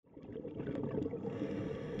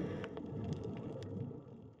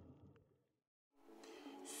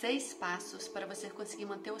6 passos para você conseguir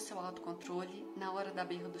manter o seu autocontrole na hora da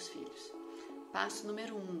birra dos filhos. Passo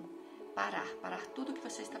número 1, parar tudo o que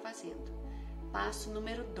você está fazendo. Passo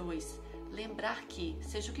número 2, lembrar que,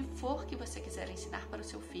 seja o que for que você quiser ensinar para o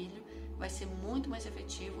seu filho, vai ser muito mais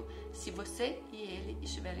efetivo se você e ele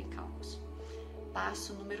estiverem calmos.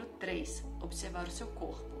 Passo número 3, observar o seu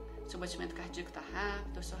corpo. Seu batimento cardíaco está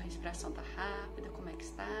rápido, a sua respiração está rápida, como é que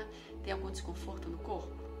está? Tem algum desconforto no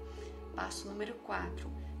corpo? Passo número 4,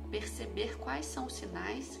 perceber quais são os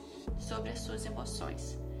sinais sobre as suas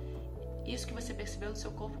emoções. Isso que você percebeu no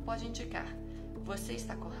seu corpo pode indicar: você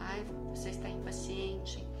está com raiva, você está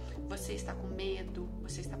impaciente, você está com medo,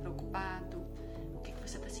 você está preocupado. O que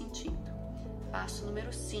você está sentindo? Passo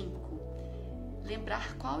número 5,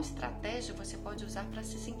 lembrar qual estratégia você pode usar para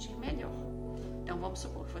se sentir melhor. Então vamos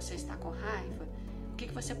supor que você está com raiva, o que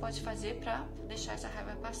você pode fazer para deixar essa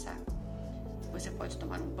raiva passar? Você pode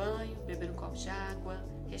tomar um banho, beber um copo de água,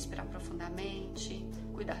 respirar profundamente,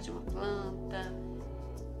 cuidar de uma planta.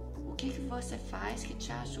 O que você faz que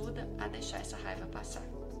te ajuda a deixar essa raiva passar?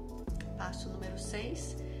 Passo número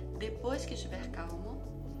 6, depois que estiver calmo,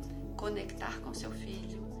 conectar com seu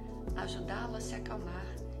filho, ajudá-lo a se acalmar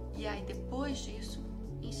e aí depois disso,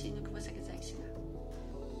 ensine o que você quiser ensinar.